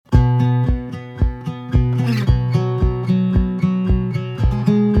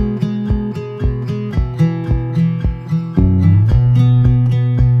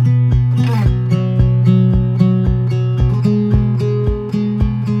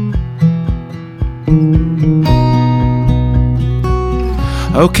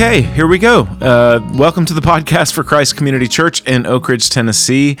Okay, here we go. Welcome to the podcast for Christ Community Church in Oak Ridge,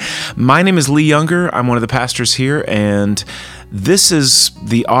 Tennessee. My name is Lee Younger. I'm one of the pastors here, and this is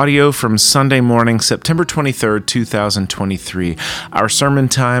the audio from Sunday morning, September 23rd, 2023. Our sermon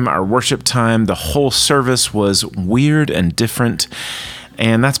time, our worship time, the whole service was weird and different.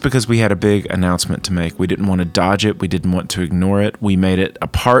 And that's because we had a big announcement to make. We didn't want to dodge it. We didn't want to ignore it. We made it a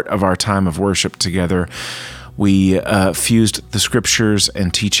part of our time of worship together. We fused the scriptures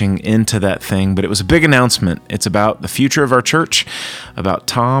and teaching into that thing, but it was a big announcement. It's about the future of our church, about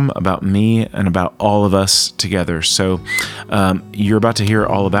Tom, about me, and about all of us together. So you're about to hear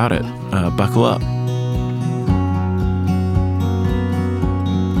all about it. Buckle up.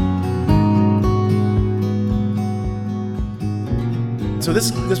 So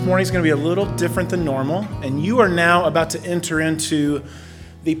this morning is going to be a little different than normal, and you are now about to enter into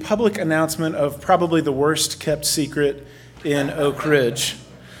the public announcement of probably the worst kept secret in Oak Ridge.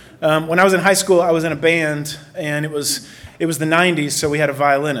 When I was in high school, I was in a band, and it was the 90s, so we had a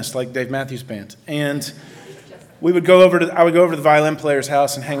violinist, like Dave Matthews Band. And I would go over to the violin player's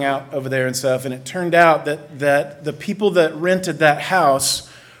house and hang out over there and stuff, and it turned out that the people that rented that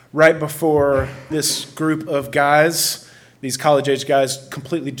house right before this group of guys, these college-age guys,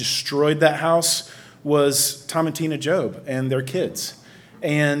 completely destroyed that house, was Tom and Tina Job and their kids.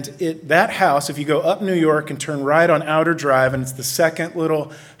 And that house, if you go up New York and turn right on Outer Drive, and it's the second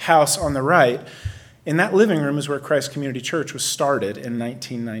little house on the right, in that living room is where Christ Community Church was started in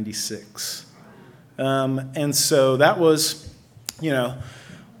 1996. And so that was,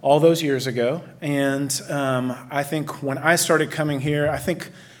 all those years ago. And I think when I started coming here,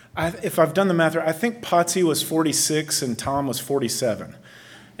 if I've done the math right, I think Potsy was 46 and Tom was 47.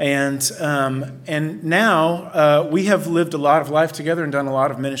 And now we have lived a lot of life together and done a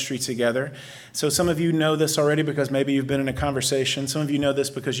lot of ministry together. So some of you know this already because maybe you've been in a conversation. Some of you know this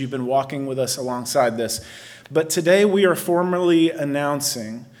because you've been walking with us alongside this. But today we are formally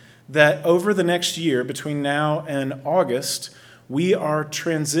announcing that over the next year, between now and August, we are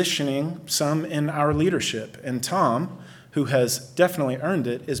transitioning some in our leadership. And Tom, who has definitely earned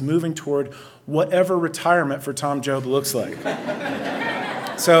it, is moving toward whatever retirement for Tom Job looks like.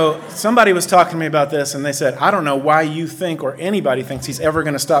 So somebody was talking to me about this, and they said, I don't know why you think or anybody thinks he's ever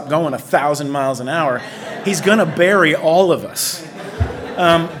going to stop going 1,000 miles an hour. He's going to bury all of us.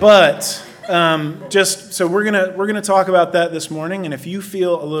 So we're gonna talk about that this morning, and if you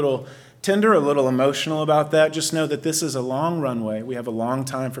feel a little tender, a little emotional about that, just know that this is a long runway. We have a long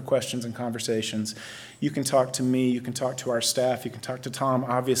time for questions and conversations. You can talk to me, you can talk to our staff, you can talk to Tom,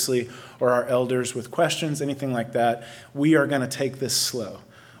 obviously, or our elders with questions, anything like that. We are going to take this slow.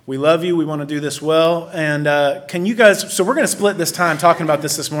 We love you. We want to do this well. And so we're going to split this time talking about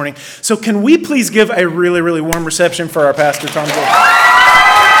this morning. So can we please give a really, really warm reception for our pastor, Tom Job?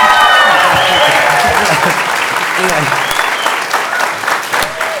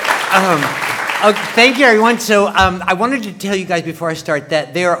 Thank you, everyone. So I wanted to tell you guys before I start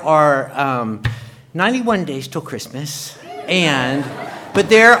that there are 91 days till Christmas, but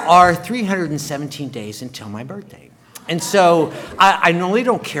there are 317 days until my birthday. And so I normally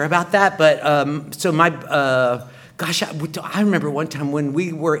don't care about that, but I remember one time when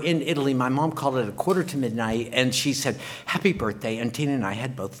we were in Italy, my mom called it 1:45, and she said, "Happy birthday," and Tina and I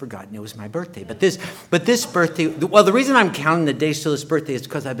had both forgotten it was my birthday. But this birthday, the reason I'm counting the days till this birthday is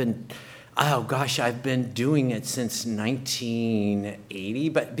because I've been doing it since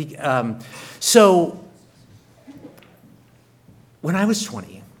 1980. So when I was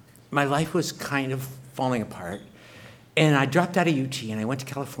 20, my life was kind of falling apart. And I dropped out of UT and I went to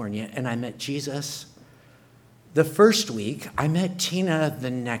California and I met Jesus the first week. I met Tina the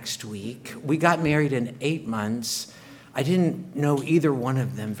next week. We got married in 8 months. I didn't know either one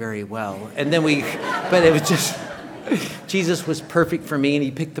of them very well. And then but it was just, Jesus was perfect for me and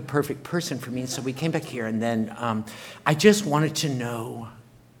he picked the perfect person for me. And so we came back here and then I just wanted to know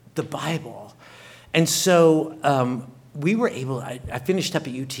the Bible. And so we were able, I finished up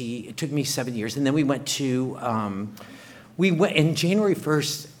at UT. It took me 7 years. And then we went in January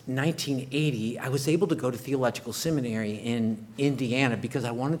 1st, 1980, I was able to go to theological seminary in Indiana because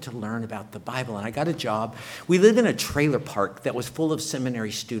I wanted to learn about the Bible, and I got a job. We lived in a trailer park that was full of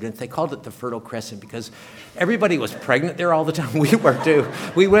seminary students. They called it the Fertile Crescent because everybody was pregnant there all the time. We were too.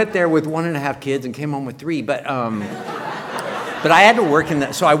 We went there with 1.5 kids and came home with 3, but I had to work in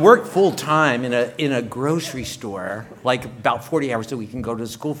that. So I worked full time in a grocery store, like about 40 hours a week, and go to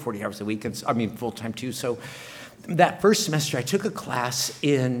school 40 hours a week. And full time too. So that first semester, I took a class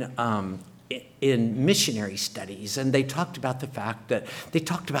in in missionary studies, and they talked about the fact that they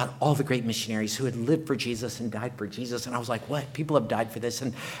talked about all the great missionaries who had lived for Jesus and died for Jesus. And I was like, what? People have died for this,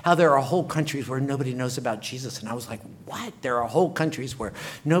 and how there are whole countries where nobody knows about Jesus. And I was like, what? There are whole countries where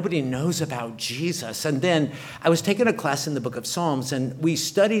nobody knows about Jesus. And then I was taking a class in the book of Psalms, and we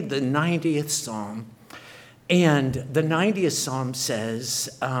studied the 90th Psalm. And the 90th Psalm says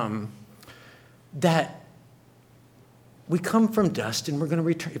that we come from dust, and we're going to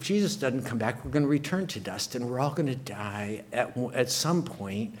return. If Jesus doesn't come back, we're going to return to dust, and we're all going to die at some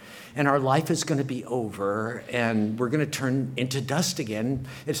point, and our life is going to be over, and we're going to turn into dust again.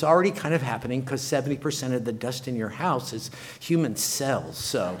 It's already kind of happening because 70% of the dust in your house is human cells.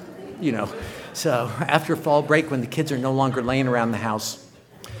 So, so after fall break, when the kids are no longer laying around the house,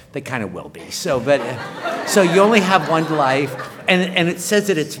 they kind of will be. So you only have one life, and it says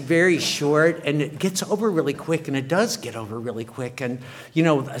that it's very short, and it gets over really quick, and it does get over really quick. And,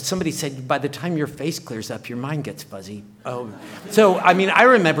 somebody said by the time your face clears up, your mind gets fuzzy. Oh, so, I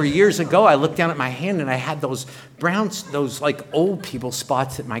remember years ago, I looked down at my hand, and I had those those like old people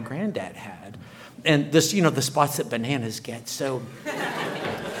spots that my granddad had. And this, the spots that bananas get. So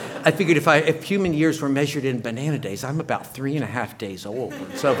I figured if human years were measured in banana days, I'm about 3.5 days old.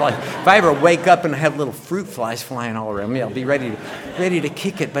 So if I ever wake up and I have little fruit flies flying all around me, I'll be ready to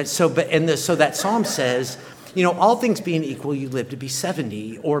kick it. So that psalm says, all things being equal, you live to be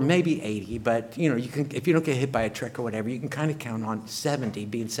 70 or maybe 80. But you can, if you don't get hit by a truck or whatever, you can kind of count on 70,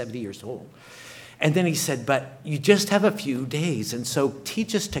 being 70 years old. And then he said, but you just have a few days. And so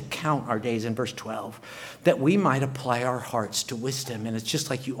teach us to count our days in verse 12, that we might apply our hearts to wisdom. And it's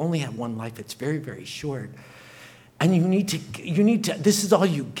just like you only have one life. It's very, very short. And you need to, this is all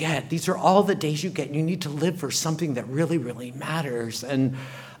you get. These are all the days you get. You need to live for something that really, really matters. And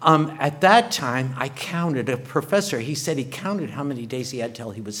at that time, I counted, a professor, he said he counted how many days he had till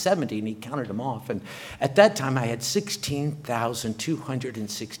he was 70, and he counted them off. And at that time, I had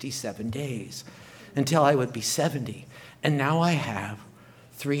 16,267 days until I would be 70. And now I have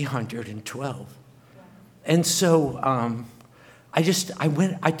 312. And so I just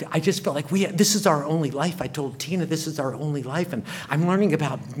felt like this is our only life. I told Tina, this is our only life. And I'm learning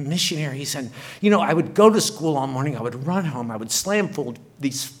about missionaries. And, I would go to school all morning. I would run home. I would slam full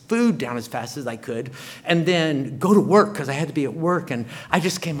these food down as fast as I could and then go to work because I had to be at work. And I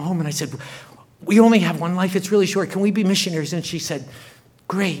just came home and I said, we only have one life. It's really short. Can we be missionaries? And she said,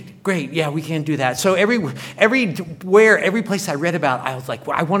 Great. Yeah, we can do that. So everywhere, every place I read about, I was like,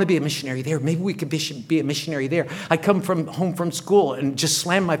 well, I want to be a missionary there. Maybe we could be a missionary there. I'd come home from school and just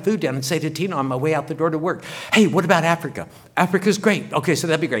slam my food down and say to Tina on my way out the door to work, hey, what about Africa? Africa's great. Okay, so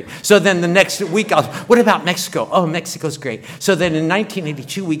that'd be great. So then the next week, what about Mexico? Oh, Mexico's great. So then in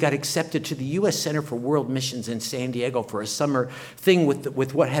 1982, we got accepted to the U.S. Center for World Missions in San Diego for a summer thing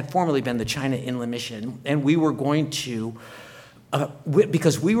with what had formerly been the China Inland Mission. And we were going to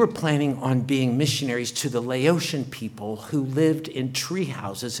because we were planning on being missionaries to the Laotian people who lived in tree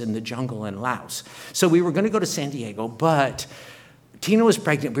houses in the jungle in Laos. So we were going to go to San Diego, but Tina was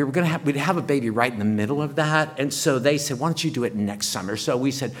pregnant. We'd have a baby right in the middle of that. And so they said, why don't you do it next summer? So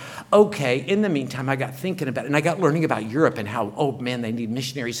we said, okay. In the meantime, I got thinking about it, and I got learning about Europe and how, oh man, they need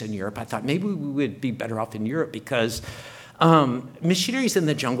missionaries in Europe. I thought maybe we would be better off in Europe because missionaries in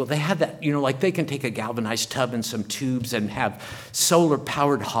the jungle, they have that, like they can take a galvanized tub and some tubes and have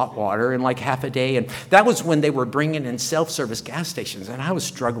solar-powered hot water in like half a day. And that was when they were bringing in self-service gas stations, and I was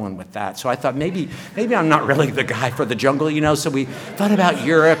struggling with that. So I thought maybe I'm not really the guy for the jungle, So we thought about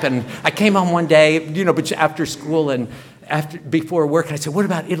Europe, and I came home one day, but after school and before work, and I said, what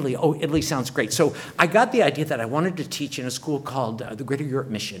about Italy? Oh, Italy sounds great. So I got the idea that I wanted to teach in a school called the Greater Europe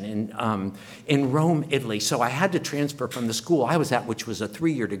Mission in Rome, Italy. So I had to transfer from the school I was at, which was a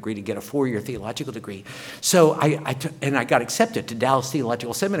 3-year degree, to get a 4-year theological degree. So I got accepted to Dallas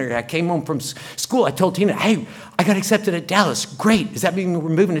Theological Seminary. I came home from school. I told Tina, hey, I got accepted at Dallas. Great. Does that mean we're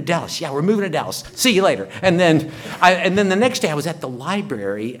moving to Dallas? Yeah, we're moving to Dallas. See you later. And then the next day I was at the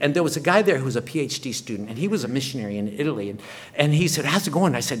library, and there was a guy there who was a PhD student, and he was a missionary in Italy. And he said, how's it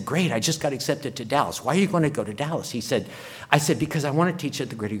going? I said, great. I just got accepted to Dallas. Why are you going to go to Dallas? I said, because I want to teach at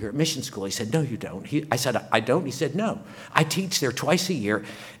the Greater Europe Mission School. He said, no, you don't. I said, I don't. He said, no. I teach there twice a year.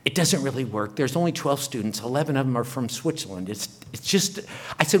 It doesn't really work. There's only 12 students. 11 of them are from Switzerland. It's just,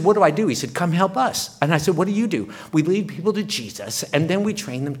 I said, what do I do? He said, come help us. And I said, what do you do? We lead people to Jesus, and then we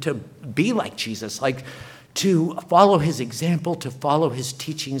train them to be like Jesus, like to follow his example, to follow his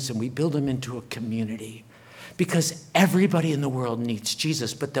teachings, and we build them into a community. Because everybody in the world needs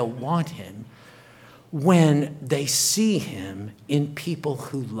Jesus, but they'll want him when they see him in people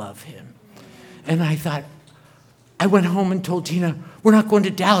who love him. And I thought, I went home and told Tina, we're not going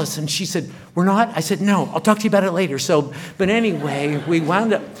to Dallas. And she said, we're not? I said, no, I'll talk to you about it later. But anyway, we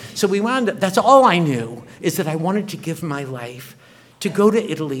wound up, that's all I knew, is that I wanted to give my life to go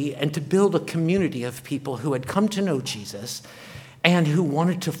to Italy and to build a community of people who had come to know Jesus and who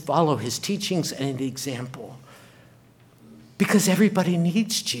wanted to follow his teachings and example. Because everybody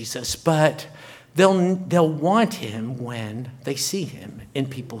needs Jesus, but they'll want him when they see him in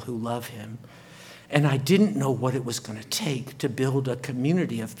people who love him. And I didn't know what it was going to take to build a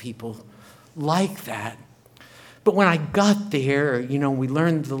community of people like that. But when I got there, we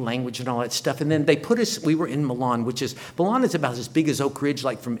learned the language and all that stuff. And then they we were in Milan, Milan is about as big as Oak Ridge,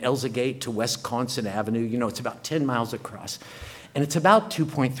 like from Elzagate to Wisconsin Avenue. It's about 10 miles across. And it's about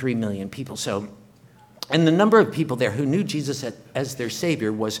 2.3 million people. And the number of people there who knew Jesus as their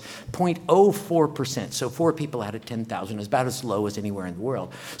Savior was 0.04%. So 4 people out of 10,000 is about as low as anywhere in the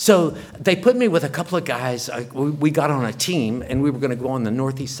world. So they put me with a couple of guys. We got on a team, and we were going to go on the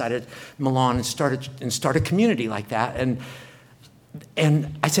northeast side of Milan and start a community like that.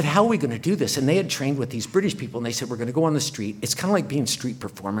 And I said, how are we going to do this? And they had trained with these British people, and they said, we're going to go on the street. It's kind of like being street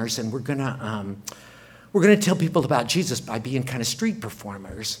performers, and we're going to tell people about Jesus by being kind of street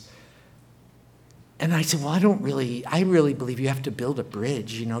performers. And I said, well, I really believe you have to build a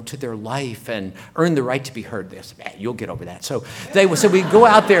bridge, to their life and earn the right to be heard. They said, you'll get over that. So we go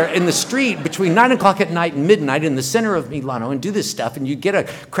out there in the street between 9 o'clock at night and midnight in the center of Milano and do this stuff. And you'd get a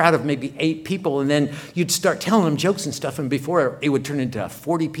crowd of maybe 8 people, and then you'd start telling them jokes and stuff. And before it would turn into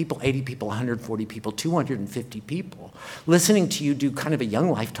 40 people, 80 people, 140 people, 250 people listening to you do kind of a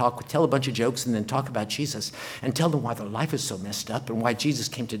young life talk, tell a bunch of jokes, and then talk about Jesus and tell them why their life is so messed up and why Jesus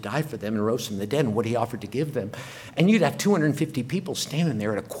came to die for them and rose from the dead and what he offered to give them. And you'd have 250 people standing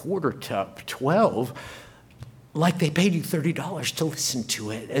there at 11:45, like they paid you $30 to listen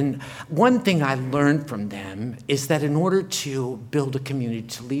to it. And one thing I learned from them is that in order to build a community,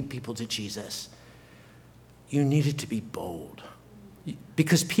 to lead people to Jesus, you needed to be bold.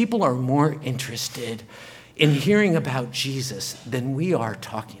 Because people are more interested in hearing about Jesus than we are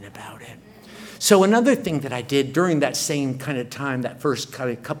talking about it. So another thing that I did during that same kind of time, that first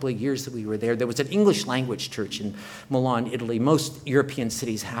kind of couple of years that we were there was an English language church in Milan, Italy. Most European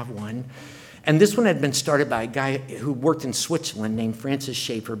cities have one. And this one had been started by a guy who worked in Switzerland named Francis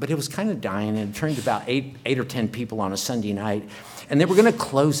Schaeffer, but it was kind of dying, and it turned about 8 or 10 people on a Sunday night. And they were going to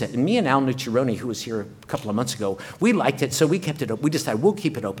close it. And me and Al Nucciaroni, who was here a couple of months ago, we liked it, so we kept it open. We decided we'll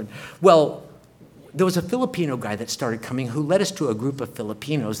keep it open. Well, there was a Filipino guy that started coming who led us to a group of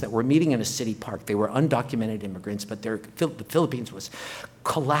Filipinos that were meeting in a city park. They were undocumented immigrants, but the Philippines was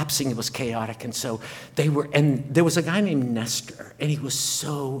collapsing. It was chaotic. And so and there was a guy named Nestor, and he was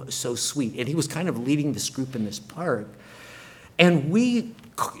so sweet. And he was kind of leading this group in this park. And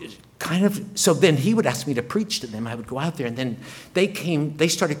so then he would ask me to preach to them. I would go out there, and then they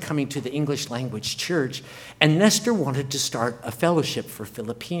started coming to the English language church, and Nestor wanted to start a fellowship for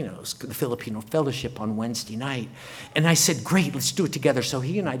Filipinos, the Filipino fellowship on Wednesday night. And I said, great, let's do it together. So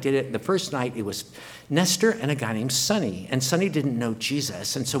he and I did it. The first night, it was Nestor and a guy named Sonny, and Sonny didn't know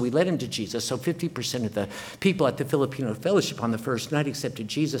Jesus, and so we led him to Jesus. So 50% of the people at the Filipino fellowship on the first night accepted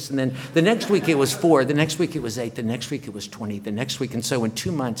Jesus, and then the next week it was 4, the next week it was 8, the next week it was 20, the next week, and so in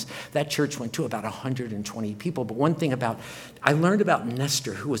 2 months, that church went to about 120 people. But one thing I learned about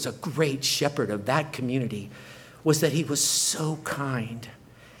Nestor, who was a great shepherd of that community, was that he was so kind.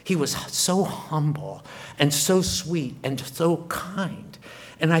 He was so humble and so sweet and so kind.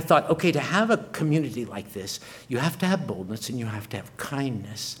 And I thought, okay, to have a community like this, you have to have boldness and you have to have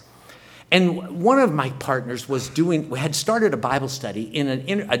kindness. And one of my partners had started a Bible study in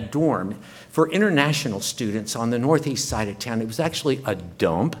a dorm for international students on the northeast side of town. It was actually a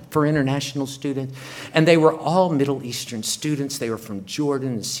dump for international students. And they were all Middle Eastern students. They were from Jordan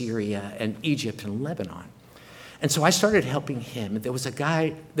and Syria and Egypt and Lebanon. And so I started helping him. There was a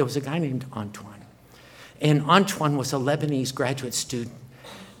guy named Antoine. And Antoine was a Lebanese graduate student.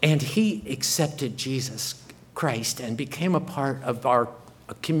 And he accepted Jesus Christ and became a part of our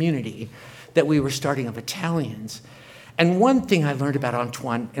community that we were starting of Italians. And one thing I learned about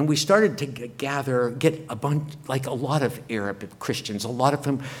Antoine, and we started to get a lot of Arab Christians. A lot of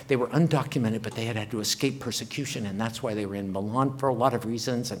them, they were undocumented, but they had to escape persecution, and that's why they were in Milan for a lot of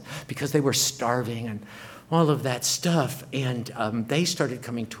reasons, and because they were starving and all of that stuff. And they started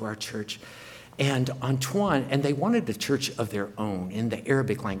coming to our church. And Antoine, and they wanted a church of their own in the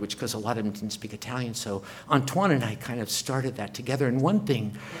Arabic language because a lot of them didn't speak Italian. So Antoine and I kind of started that together. And one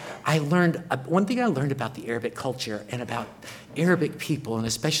thing I learned about the Arabic culture and about Arabic people, and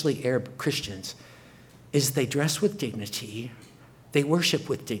especially Arab Christians, is they dress with dignity, they worship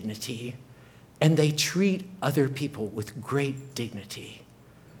with dignity, and they treat other people with great dignity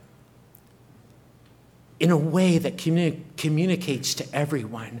in a way that communicates to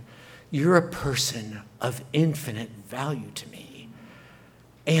everyone, you're a person of infinite value to me.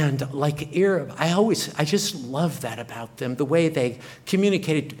 And like Arab, I just love that about them, the way they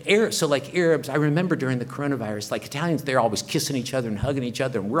communicated. So like Arabs, I remember during the coronavirus, like Italians, they're always kissing each other and hugging each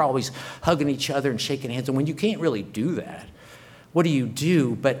other, and we're always hugging each other and shaking hands. And when you can't really do that, what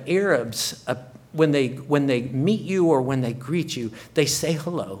do? But Arabs, when they meet you or when they greet you, they say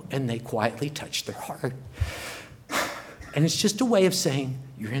hello and they quietly touch their heart. And it's just a way of saying,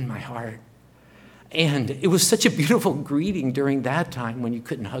 you're in my heart. And it was such a beautiful greeting during that time when you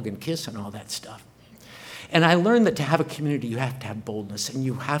couldn't hug and kiss and all that stuff. And I learned that to have a community, you have to have boldness, and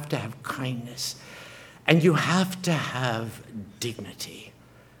you have to have kindness, and you have to have dignity.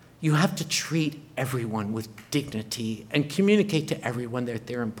 You have to treat everyone with dignity and communicate to everyone that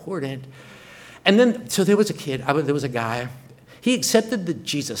they're important. And then, so there was a guy, he accepted the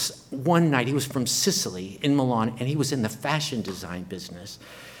Jesus one night. He was from Sicily in Milan, and he was in the fashion design business.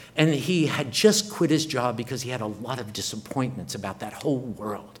 And he had just quit his job because he had a lot of disappointments about that whole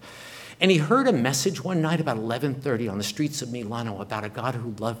world. And he heard a message one night about 11:30 on the streets of Milano about a God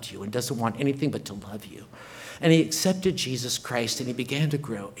who loved you and doesn't want anything but to love you. And he accepted Jesus Christ, and he began to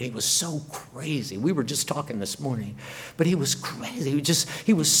grow. And he was so crazy. We were just talking this morning, but he was crazy.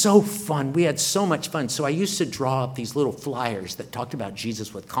 He was so fun. We had so much fun. So I used to draw up these little flyers that talked about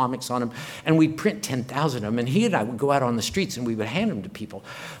Jesus with comics on them, and we'd print 10,000 of them. And he and I would go out on the streets, and we would hand them to people.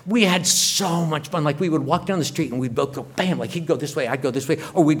 We had so much fun. Like we would walk down the street, and we'd both go, bam, like he'd go this way, I'd go this way.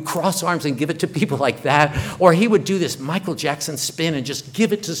 Or we'd cross arms and give it to people like that. Or he would do this Michael Jackson spin and just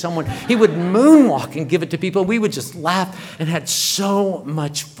give it to someone. He would moonwalk and give it to people. We would just laugh and had so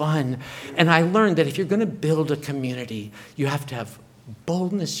much fun. And I learned that if you're going to build a community, you have to have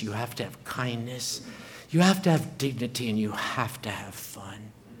boldness, you have to have kindness, you have to have dignity, and you have to have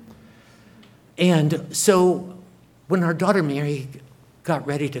fun. And so when our daughter Mary got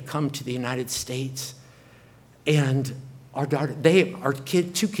ready to come to the United States, and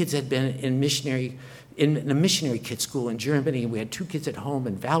two kids had been in a missionary kid school in Germany. We had 2 kids at home,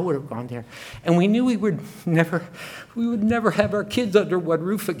 and Val would have gone there. And we knew we would never have our kids under one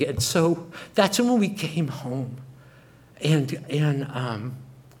roof again. So that's when we came home. And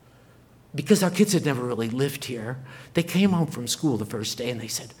because our kids had never really lived here, they came home from school the first day, and they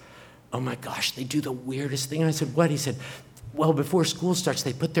said, oh my gosh, they do the weirdest thing. And I said, what? He said, well, before school starts,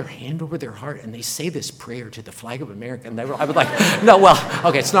 they put their hand over their heart and they say this prayer to the flag of America. And I was like, no, well,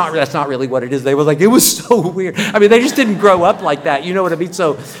 okay, that's not really what it is. They were like, it was so weird. I mean, they just didn't grow up like that. You know what I mean?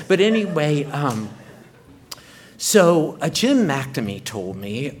 So, but anyway, Jim McNamee told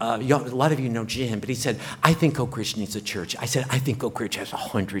me, a lot of you know Jim, but he said, I think Oak Ridge needs a church. I said, I think Oak Ridge has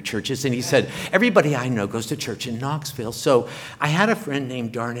 100 churches. And he said, everybody I know goes to church in Knoxville. So I had a friend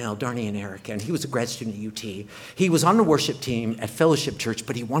named Darnay and Eric, and he was a grad student at UT. He was on the worship team at Fellowship Church,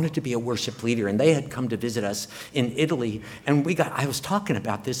 but he wanted to be a worship leader, and they had come to visit us in Italy. And I was talking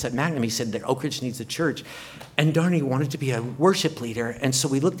about this at McNamee. He said that Oak Ridge needs a church. And Darnay wanted to be a worship leader. And so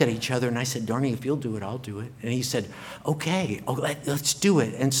we looked at each other, and I said, Darnay, if you'll do it, I'll do it. And he said, okay, let's do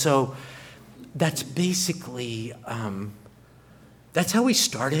it. And so that's basically, that's how we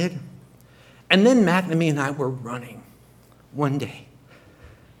started. And then McNamee and I were running one day.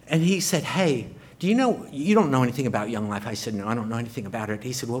 And he said, hey, you don't know anything about Young Life? I said, no, I don't know anything about it.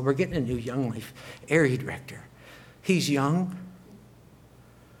 He said, well, we're getting a new Young Life area director. He's young,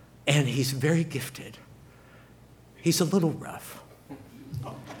 and he's very gifted. He's a little rough.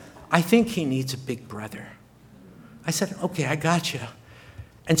 I think he needs a big brother. I said, okay, I got you.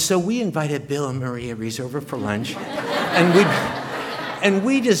 And so we invited Bill and Maria Rees over for lunch, and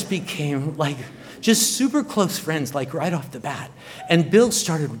we just became just super close friends, right off the bat. And Bill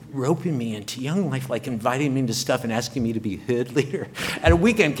started roping me into Young Life, inviting me into stuff and asking me to be hood leader at a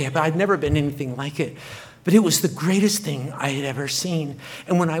weekend camp. I'd never been anything like it. But it was the greatest thing I had ever seen.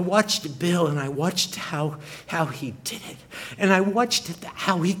 And when I watched Bill, and I watched how he did it, and I watched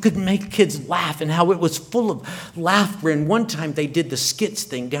how he could make kids laugh, and how it was full of laughter. And one time they did the skits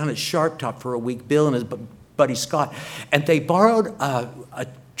thing down at Sharp Top for a week, Bill and his buddy Scott, and they borrowed a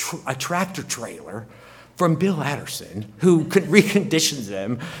tractor trailer from Bill Adderson, who reconditioned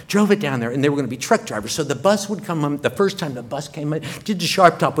them, drove it down there, and they were going to be truck drivers. So the bus would come the first time the bus came in, did the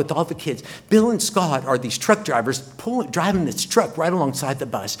Sharp Top with all the kids. Bill and Scott are these truck drivers driving this truck right alongside the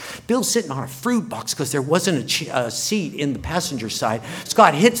bus. Bill's sitting on a fruit box because there wasn't a seat in the passenger side.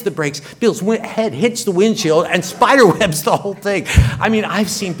 Scott hits the brakes. Bill's head hits the windshield and spiderwebs the whole thing. I mean,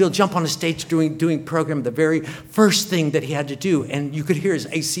 I've seen Bill jump on a stage doing program, the very first thing that he had to do, and you could hear his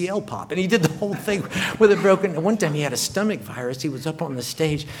ACL pop, and he did the whole thing with a broken. One time he had a stomach virus. He was up on the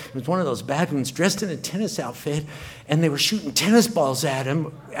stage. It was one of those bad ones, dressed in a tennis outfit, and they were shooting tennis balls at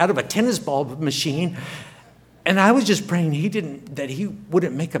him out of a tennis ball machine. And I was just praying that he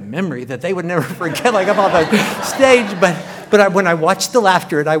wouldn't make a memory that they would never forget, like up on the stage. But when I watched the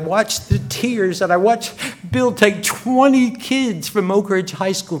laughter and I watched the tears and I watched Bill take 20 kids from Oak Ridge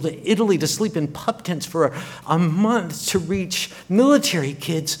High School to Italy to sleep in pup tents for a month to reach military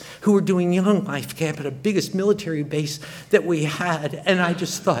kids who were doing Young Life Camp at the biggest military base that we had. And I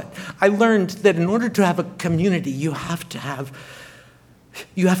just thought, I learned that in order to have a community, you have to have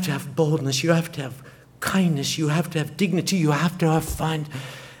boldness, you have to have kindness, you have to have dignity, you have to have fun,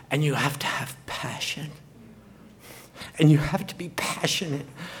 and you have to have passion. And you have to be passionate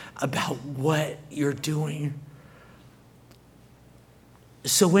about what you're doing.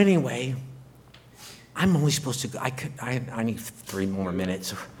 So anyway, I'm only supposed to go, I need 3 more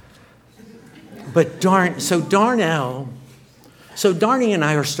minutes. But Darnell, Darnie and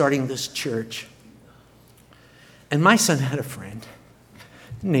I are starting this church. And my son had a friend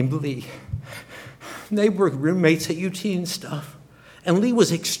named Lee. They were roommates at UT and stuff. And Lee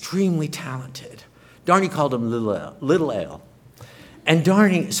was extremely talented. Darnie called him Little L. And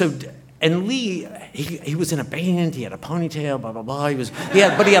Lee, he was in a band, he had a ponytail, blah, blah, blah.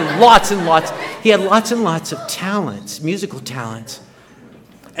 But he had lots and lots of talents, musical talents.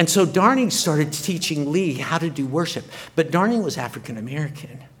 And so Darnie started teaching Lee how to do worship. But Darnie was African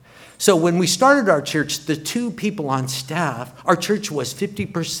American. So when we started our church, the 2 people on staff, our church was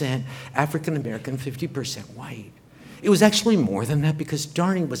 50% African American, 50% white. It was actually more than that because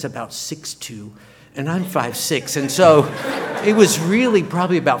Darnie was about 6'2", and I'm 5'6", and so it was really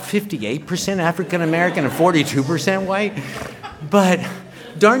probably about 58% African American and 42% white. But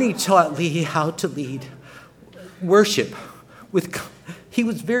Darnie taught Lee how to lead worship. He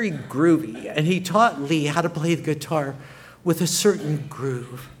was very groovy, and he taught Lee how to play the guitar with a certain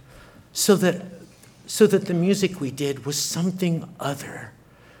groove. So that the music we did was something other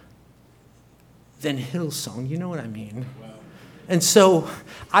than Hillsong. You know what I mean? Wow. And so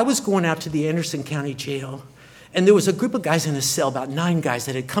I was going out to the Anderson County Jail, and there was a group of guys in a cell, about 9 guys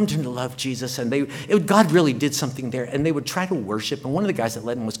that had come to love Jesus, and God really did something there, and they would try to worship, and one of the guys that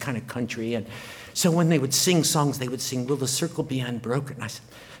led them was kind of country, and so when they would sing songs, they would sing, "Will the Circle Be Unbroken?" I said,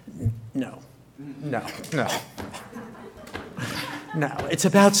 no. No, it's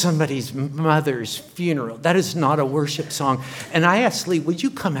about somebody's mother's funeral. That is not a worship song. And I asked Lee, would you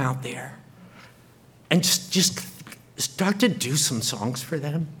come out there and just start to do some songs for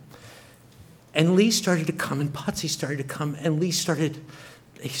them? And Lee started to come, and Potsy started to come, and Lee started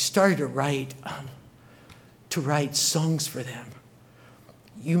to write songs for them.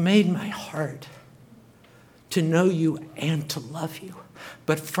 You made my heart to know you and to love you.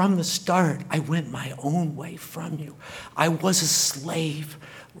 But from the start, I went my own way from you. I was a slave,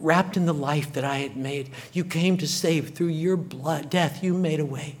 wrapped in the life that I had made. You came to save. Through your death, you made a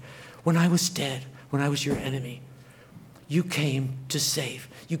way. When I was dead, when I was your enemy, you came to save.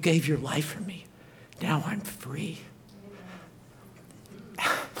 You gave your life for me. Now I'm free.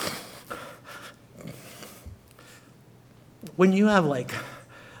 When you have like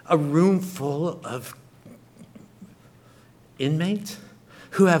a room full of inmates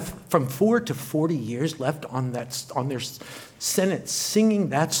who have from 4 to 40 years left on their sentence, singing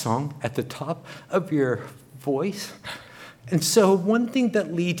that song at the top of your voice. And so one thing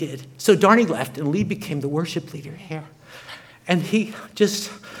that Lee did, so Darnie left and Lee became the worship leader here. And he just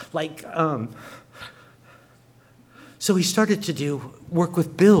so he started to work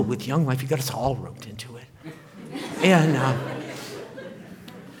with Bill with Young Life. He got us all roped into it. And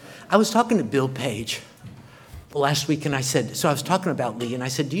I was talking to Bill Page last week, and I was talking about Lee, and I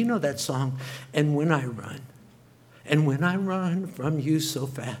said, do you know that song, "And When I Run From You So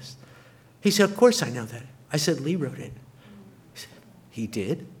Fast"? He said, of course I know that. I said, Lee wrote it. He said, he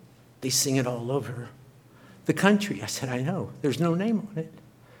did? They sing it all over the country. I said, I know. There's no name on it.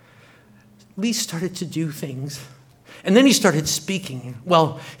 Lee started to do things, and then he started speaking.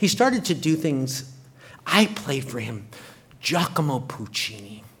 Well, he started to do things. I played for him Giacomo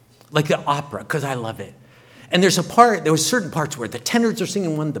Puccini, like the opera, because I love it. And there were certain parts where the tenors are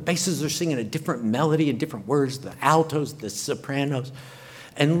singing one, the basses are singing a different melody and different words, the altos, the sopranos.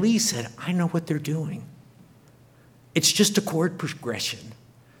 And Lee said, I know what they're doing. It's just a chord progression.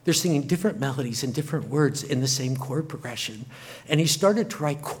 They're singing different melodies and different words in the same chord progression. And he started to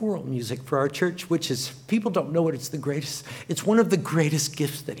write choral music for our church, which is, people don't know it, it's one of the greatest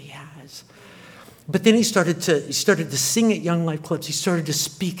gifts that he has. But then he started to sing at Young Life Clubs. He started to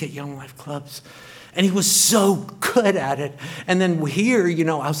speak at Young Life Clubs. And he was so good at it. And then here,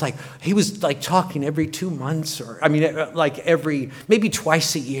 I was like, he was like talking every 2 months, maybe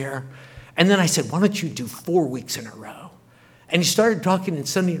twice a year. And then I said, why don't you do 4 weeks in a row? And he started talking in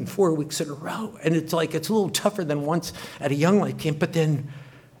Sunday and 4 weeks in a row. And it's a little tougher than once at a Young Life camp. But then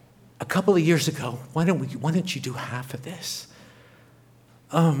a couple of years ago, why don't you do half of this?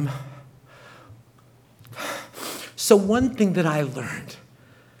 So one thing that I learned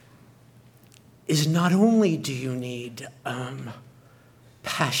is not only do you need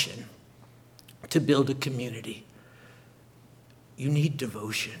passion to build a community, you need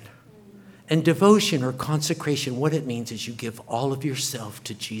devotion. And devotion or consecration, what it means is you give all of yourself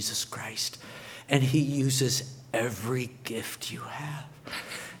to Jesus Christ, and he uses every gift you have.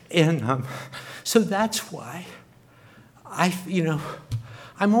 And so that's why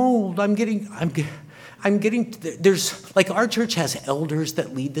I'm old. There's our church has elders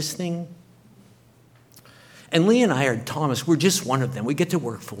that lead this thing. And Lee and I and Thomas, we're just one of them. We get to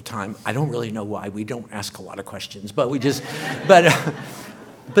work full time. I don't really know why. We don't ask a lot of questions, but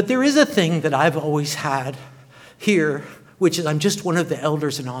but there is a thing that I've always had here, which is I'm just one of the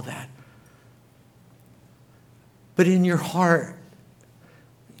elders and all that. But in your heart,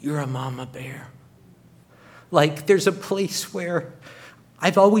 you're a mama bear. There's a place where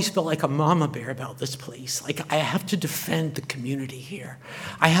I've always felt like a mama bear about this place. I have to defend the community here.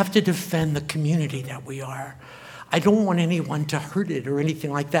 I have to defend the community that we are. I don't want anyone to hurt it or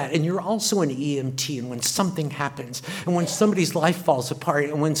anything like that. And you're also an EMT, and when something happens, and when somebody's life falls apart,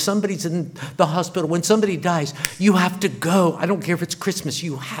 and when somebody's in the hospital, when somebody dies, you have to go. I don't care if it's Christmas,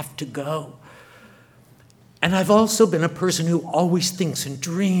 you have to go. And I've also been a person who always thinks and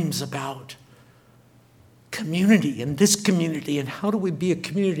dreams about community and this community and how do we be a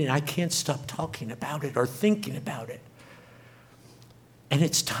community, and I can't stop talking about it or thinking about it. And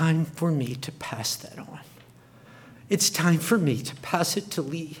it's time for me to pass that on. It's time for me to pass it to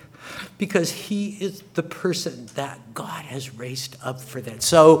Lee, because he is the person that God has raised up for that.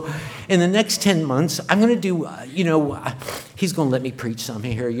 So in the next 10 months, I'm going to do, he's going to let me preach some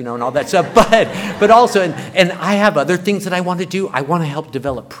here, and all that stuff. But also, and I have other things that I want to do. I want to help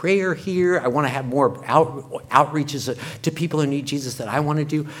develop prayer here. I want to have more outreaches to people who need Jesus that I want to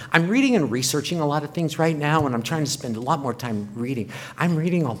do. I'm reading and researching a lot of things right now, and I'm trying to spend a lot more time reading. I'm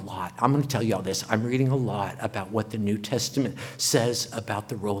reading a lot. I'm going to tell you all this. I'm reading a lot about what the New Testament says about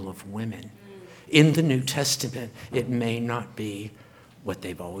the role of women. In the New Testament, it may not be what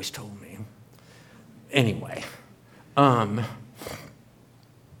they've always told me. Anyway, and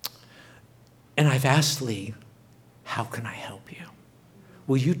I've asked Lee, how can I help you?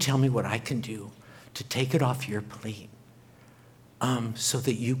 Will you tell me what I can do to take it off your plate so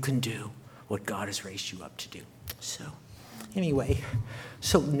that you can do what God has raised you up to do? So anyway,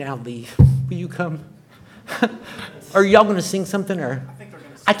 so now Lee, will you come? Are y'all going to sing something? Or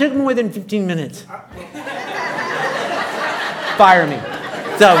I took more than 15 minutes. Fire me.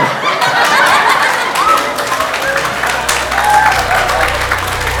 So.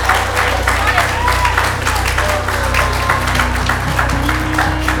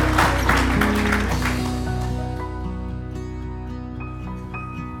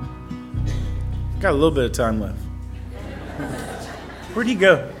 Got a little bit of time left. Where'd he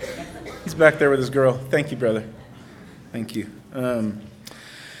go? He's back there with his girl. Thank you, brother. Thank you.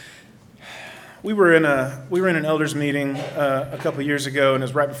 We were in an elders meeting a couple years ago, and it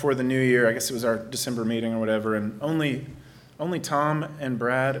was right before the new year. I guess it was our December meeting or whatever. And only Tom and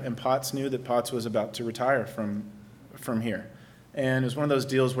Brad and Potts knew that Potts was about to retire from here. And it was one of those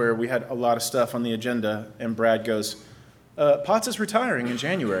deals where we had a lot of stuff on the agenda, and Brad goes, "Potts is retiring in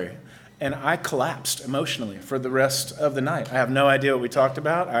January." And I collapsed emotionally for the rest of the night. I have no idea what we talked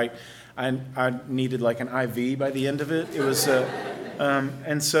about. I needed like an IV by the end of it. It was,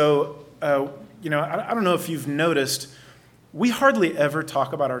 and so. I don't know if you've noticed, we hardly ever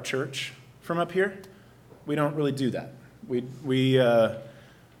talk about our church from up here. We don't really do that. We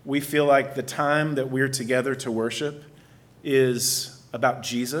feel like the time that we're together to worship is about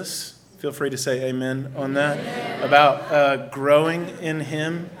Jesus. Feel free to say amen on that. About growing in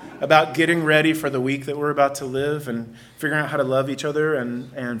Him about getting ready for the week that we're about to live and figuring out how to love each other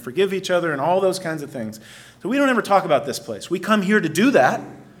and forgive each other and all those kinds of things. So we don't ever talk about this place. We come here to do that,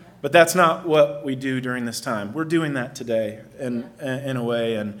 but that's not what we do during this time. We're doing that today in a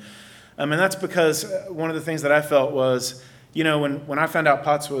way. And that's because one of the things that I felt was, when I found out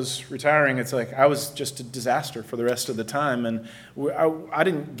Potts was retiring, it's like I was just a disaster for the rest of the time. And I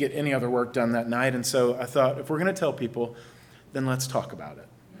didn't get any other work done that night. And so I thought, if we're going to tell people, then let's talk about it.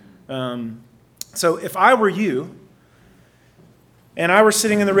 So if I were you, and I were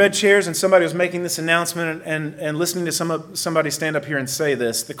sitting in the red chairs and somebody was making this announcement and listening to somebody stand up here and say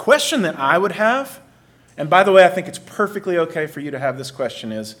this, the question that I would have, and by the way, I think it's perfectly okay for you to have this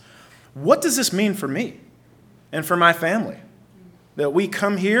question, is, what does this mean for me and for my family? That we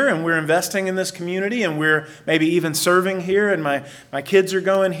come here and we're investing in this community and we're maybe even serving here and my kids are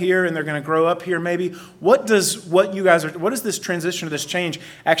going here and they're going to grow up here maybe. What does this transition or this change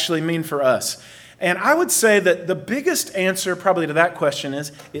actually mean for us? And I would say that the biggest answer probably to that question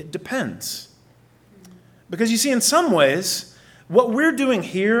is it depends. Because you see, in some ways, what we're doing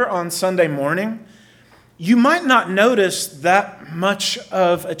here on Sunday morning, you might not notice that much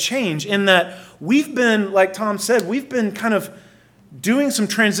of a change in that we've been, like Tom said, we've been kind of doing some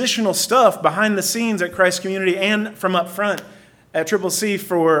transitional stuff behind the scenes at Christ Community and from up front at Triple C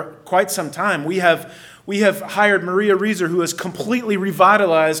for quite some time. We have hired Maria Reeser, who has completely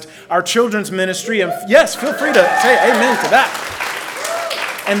revitalized our children's ministry. And yes, feel free to say amen to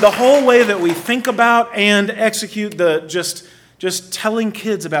that. And the whole way that we think about and execute just telling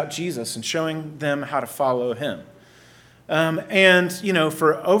kids about Jesus and showing them how to follow him.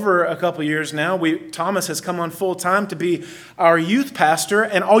 For over a couple years now, Thomas has come on full time to be our youth pastor,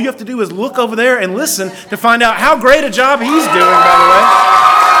 and all you have to do is look over there and listen to find out how great a job he's doing, by the way.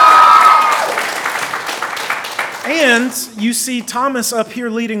 And you see Thomas up here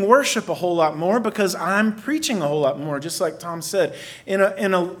leading worship a whole lot more because I'm preaching a whole lot more, just like Tom said. In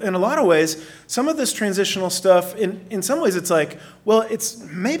a lot of ways, some of this transitional stuff, in some ways it's like, well, it's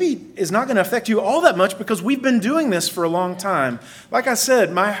not going to affect you all that much because we've been doing this for a long time. Like I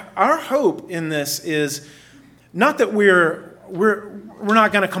said, our hope in this is not that we're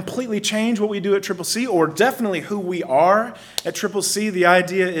not going to completely change what we do at Triple C, or definitely who we are at Triple C. The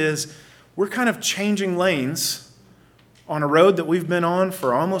idea is we're kind of changing lanes on a road that we've been on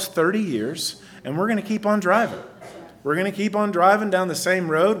for almost 30 years, and we're going to keep on driving. We're going to keep on driving down the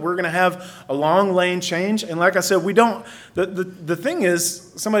same road. We're going to have a long lane change. And like I said, the thing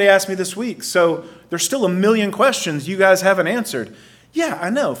is, somebody asked me this week, so there's still a million questions you guys haven't answered. Yeah, I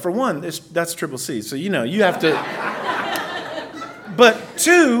know. For one, that's Triple C, so you have to. But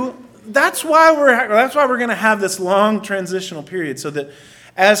two, that's why we're going to have this long transitional period, so that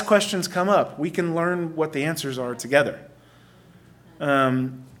as questions come up, we can learn what the answers are together. I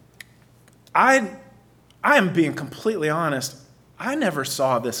am being completely honest. I never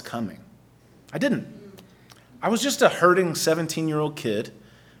saw this coming. I didn't. I was just a hurting 17-year-old kid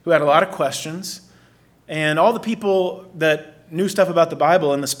who had a lot of questions, and all the people that knew stuff about the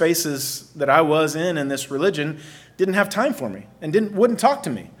Bible and the spaces that I was in this religion didn't have time for me and wouldn't talk to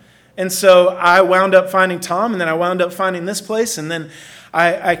me. And so I wound up finding Tom, and then I wound up finding this place, and then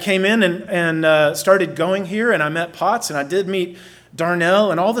I came in and started going here, and I met Potts, and I did meet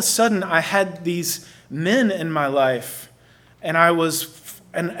Darnell, and all of a sudden I had these men in my life, and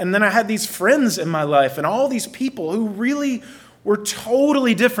then I had these friends in my life, and all these people who really were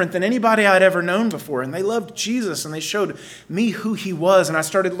totally different than anybody I'd ever known before, and they loved Jesus, and they showed me who he was, and I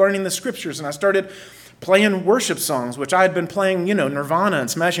started learning the scriptures, and I started playing worship songs, which I had been playing, Nirvana and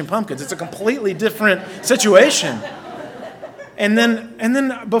Smashing Pumpkins. It's a completely different situation. And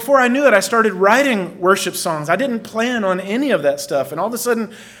then before I knew it, I started writing worship songs. I didn't plan on any of that stuff. And all of a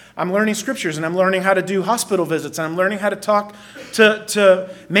sudden, I'm learning scriptures, and I'm learning how to do hospital visits, and I'm learning how to talk to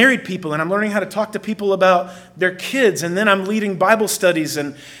married people, and I'm learning how to talk to people about their kids, and then I'm leading Bible studies.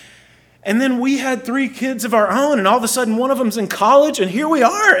 And then we had 3 kids of our own, and all of a sudden one of them's in college, and here we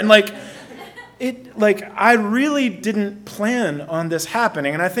are. And I really didn't plan on this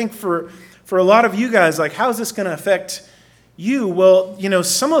happening. And I think for a lot of you guys, how is this going to affect you? Well,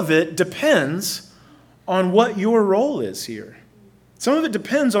 some of it depends on what your role is here. Some of it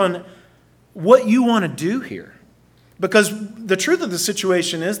depends on what you want to do here. Because the truth of the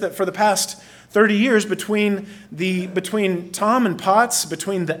situation is that for the past 30 years, between Tom and Potts,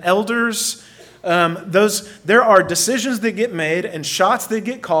 between the elders, there are decisions that get made and shots that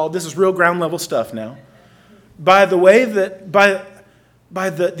get called. This is real ground level stuff now. By the way that by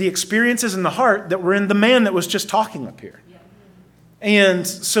the experiences in the heart that were in the man that was just talking up here. And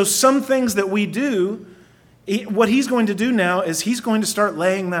so some things that we do, what he's going to do now is he's going to start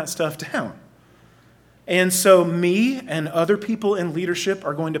laying that stuff down. And so me and other people in leadership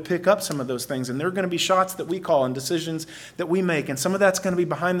are going to pick up some of those things. And there are going to be shots that we call and decisions that we make. And some of that's going to be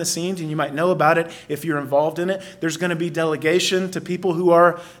behind the scenes, and you might know about it if you're involved in it. There's going to be delegation to people who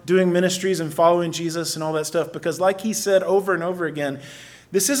are doing ministries and following Jesus and all that stuff. Because like he said over and over again,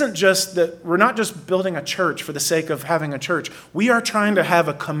 this isn't just that we're not just building a church for the sake of having a church. We are trying to have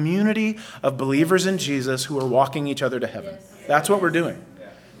a community of believers in Jesus who are walking each other to heaven. That's what we're doing.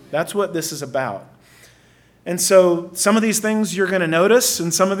 That's what this is about. And so some of these things you're going to notice,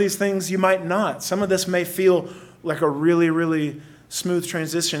 and some of these things you might not. Some of this may feel like a really, really smooth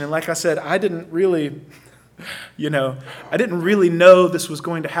transition. And like I said, I didn't really know this was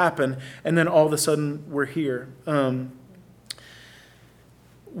going to happen. And then all of a sudden we're here.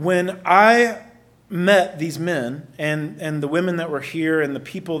 When I met these men and the women that were here and the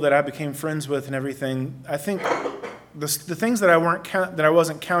people that I became friends with and everything, I think the things that I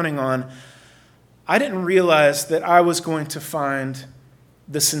wasn't counting on, I didn't realize that I was going to find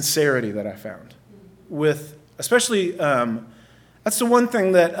the sincerity that I found with, especially, that's the one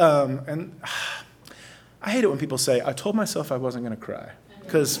thing that, and I hate it when people say, I told myself I wasn't going to cry,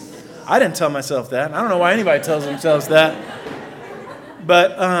 because I didn't tell myself that. I don't know why anybody tells themselves that.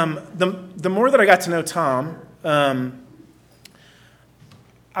 But the more that I got to know Tom,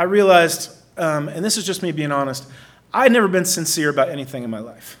 I realized, and this is just me being honest, I had never been sincere about anything in my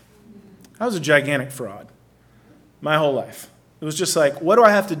life. I was a gigantic fraud my whole life. It was just like, what do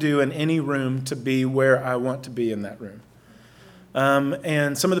I have to do in any room to be where I want to be in that room?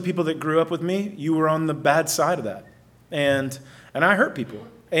 And some of the people that grew up with me, you were on the bad side of that. And I hurt people.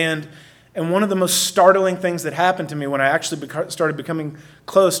 And one of the most startling things that happened to me when I actually started becoming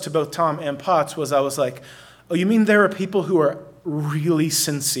close to both Tom and Potts was I was like, oh, you mean there are people who are really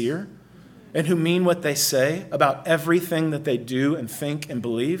sincere and who mean what they say about everything that they do and think and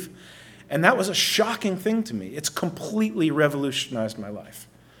believe? And that was a shocking thing to me. It's completely revolutionized my life.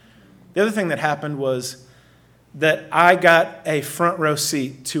 The other thing that happened was that I got a front row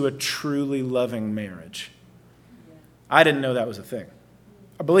seat to a truly loving marriage. I didn't know that was a thing.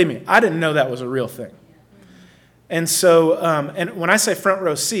 Believe me, I didn't know that was a real thing. And so, and when I say front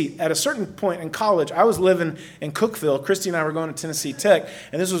row seat, at a certain point in college, I was living in Cookeville. Christy and I were going to Tennessee Tech,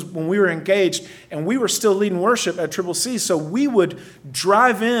 and this was when we were engaged, and we were still leading worship at Triple C. So we would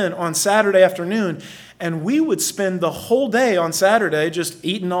drive in on Saturday afternoon, and we would spend the whole day on Saturday just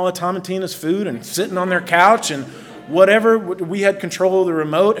eating all of Tom and Tina's food and sitting on their couch and whatever. We had control of the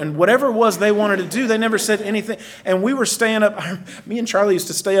remote, and whatever it was they wanted to do, they never said anything. And we were staying up. Me and Charlie used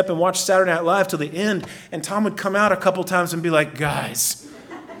to stay up and watch Saturday Night Live till the end, and Tom would come out a couple times and be like, guys,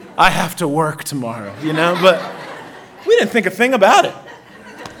 I have to work tomorrow, But we didn't think a thing about it.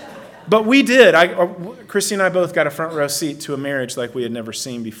 But we did. Christy and I both got a front row seat to a marriage like we had never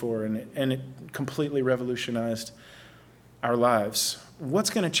seen before, and it completely revolutionized our lives. What's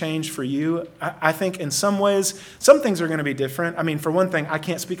going to change for you? I think in some ways, some things are going to be different. I mean, for one thing, I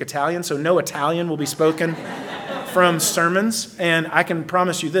can't speak Italian, so no Italian will be spoken from sermons. And I can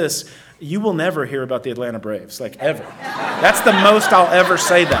promise you this, you will never hear about the Atlanta Braves, like ever. That's the most I'll ever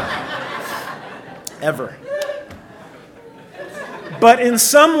say that. Ever. But in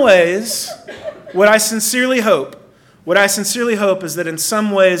some ways, what I sincerely hope is that in some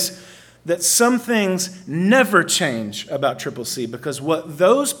ways, that some things never change about Triple C, because what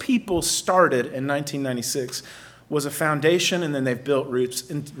those people started in 1996 was a foundation, and then they've built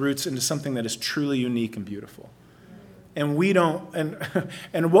roots into something that is truly unique and beautiful. And we don't,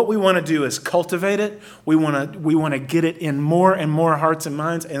 and what we want to do is cultivate it. We want to get it in more and more hearts and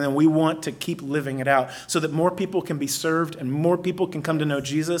minds, and then we want to keep living it out so that more people can be served and more people can come to know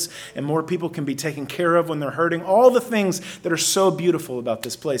Jesus and more people can be taken care of when they're hurting. All the things that are so beautiful about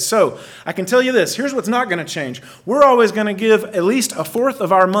this place. So I can tell you this, here's what's not going to change. We're always going to give at least a fourth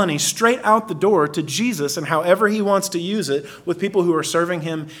of our money straight out the door to Jesus and however he wants to use it with people who are serving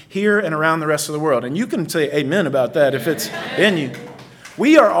him here and around the rest of the world. And you can say amen about that if it's in you.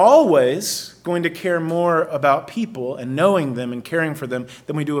 We are always going to care more about people and knowing them and caring for them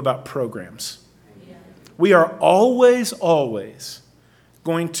than we do about programs. We are always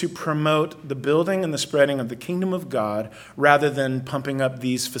going to promote the building and the spreading of the kingdom of God rather than pumping up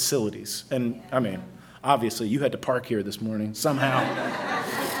these facilities. And I mean, obviously you had to park here this morning somehow.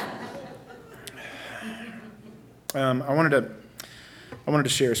 I wanted to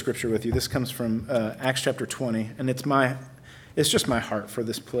share a scripture with you. This comes from Acts chapter 20, and it's just my heart for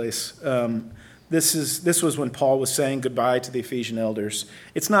this place. This was when Paul was saying goodbye to the Ephesian elders.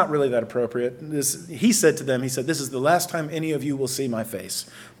 It's not really that appropriate. He said to them, this is the last time any of you will see my face.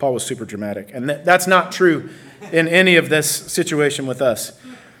 Paul was super dramatic. And that's not true in any of this situation with us.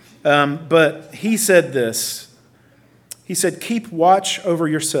 But he said this. He said, keep watch over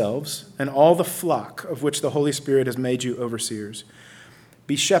yourselves and all the flock of which the Holy Spirit has made you overseers.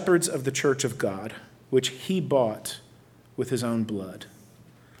 Be shepherds of the church of God, which he bought with his own blood.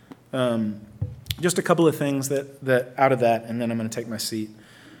 Just a couple of things that out of that, and then I'm going to take my seat.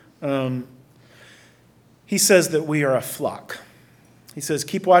 He says that we are a flock. He says,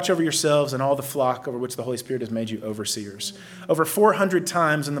 keep watch over yourselves and all the flock over which the Holy Spirit has made you overseers. Over 400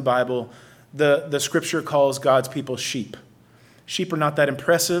 times in the Bible, the scripture calls God's people sheep. Sheep are not that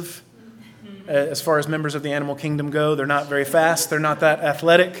impressive as far as members of the animal kingdom go. They're not very fast. They're not that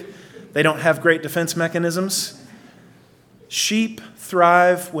athletic. They don't have great defense mechanisms. Sheep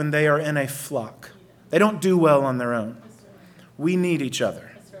thrive when they are in a flock. They don't do well on their own. We need each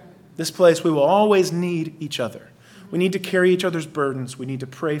other. This place, we will always need each other. We need to carry each other's burdens. We need to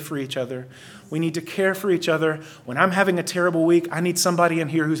pray for each other. We need to care for each other. When I'm having a terrible week, I need somebody in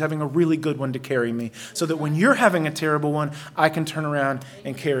here who's having a really good one to carry me, so that when you're having a terrible one, I can turn around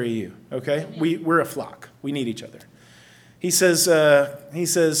and carry you. Okay? We're a flock. We need each other. He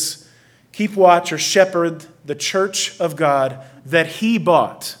says, keep watch or shepherd the church of God that he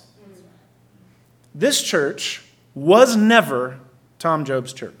bought. This church was never Tom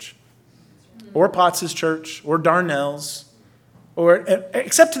Job's church, or Potts' church, or Darnell's, or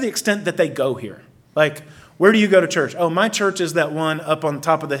except to the extent that they go here. Like, where do you go to church? Oh, my church is that one up on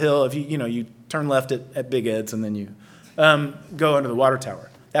top of the hill. If you turn left at Big Ed's and then you go under the water tower.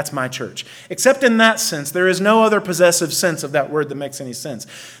 That's my church. Except in that sense, there is no other possessive sense of that word that makes any sense.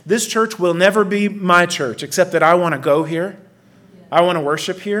 This church will never be my church, except that I want to go here. I want to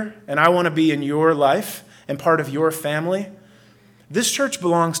worship here, and I want to be in your life and part of your family. This church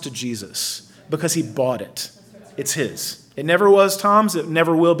belongs to Jesus because he bought it. It's his. It never was Tom's. It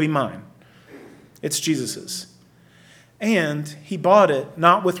never will be mine. It's Jesus's. And he bought it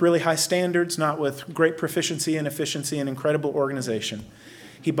not with really high standards, not with great proficiency and efficiency and incredible organization.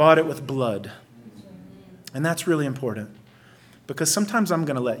 He bought it with blood. And that's really important, because sometimes I'm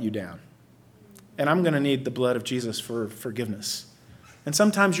going to let you down. And I'm going to need the blood of Jesus for forgiveness. And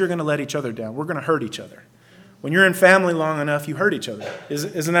sometimes you're going to let each other down. We're going to hurt each other. When you're in family long enough, you hurt each other.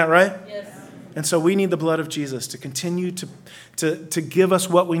 Isn't that right? Yes. And so we need the blood of Jesus to continue to give us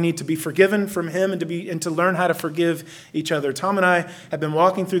what we need to be forgiven from him and to learn how to forgive each other. Tom and I have been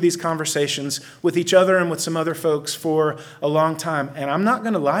walking through these conversations with each other and with some other folks for a long time. And I'm not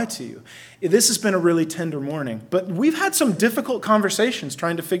going to lie to you. This has been a really tender morning. But we've had some difficult conversations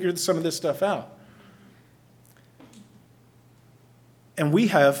trying to figure some of this stuff out. And we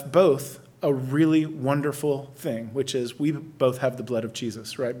have both a really wonderful thing, which is we both have the blood of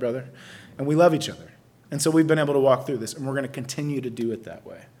Jesus, right, brother? And we love each other. And so we've been able to walk through this, and we're going to continue to do it that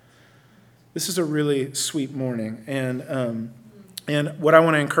way. This is a really sweet morning. And what I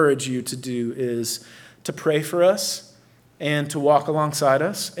want to encourage you to do is to pray for us and to walk alongside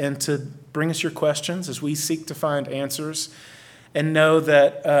us and to bring us your questions as we seek to find answers. And know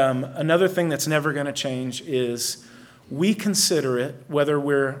that another thing that's never going to change is we consider it, whether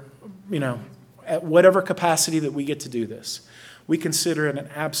we're, at whatever capacity that we get to do this, we consider it an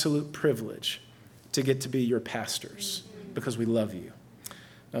absolute privilege to get to be your pastors because we love you.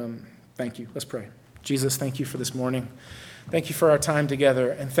 Thank you. Let's pray. Jesus, thank you for this morning. Thank you for our time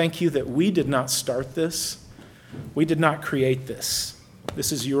together. And thank you that we did not start this. We did not create this.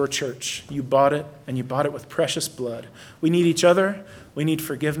 This is your church. You bought it, and you bought it with precious blood. We need each other. We need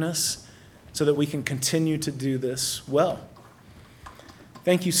forgiveness so that we can continue to do this well.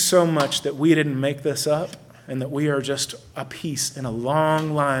 Thank you so much that we didn't make this up and that we are just a piece in a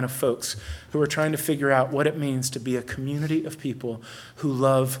long line of folks who are trying to figure out what it means to be a community of people who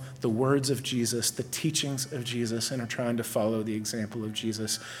love the words of Jesus, the teachings of Jesus, and are trying to follow the example of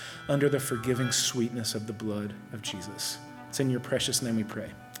Jesus under the forgiving sweetness of the blood of Jesus. It's in your precious name we pray.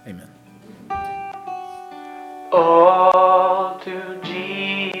 Amen. All to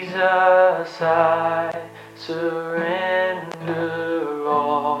Jesus I surrender,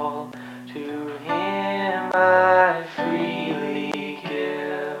 all to him I freely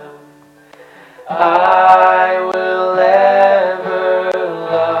give. I will ever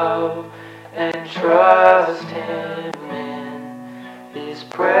love and trust him in his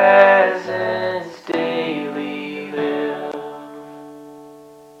presence daily live.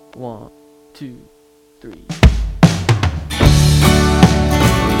 1, 2, 3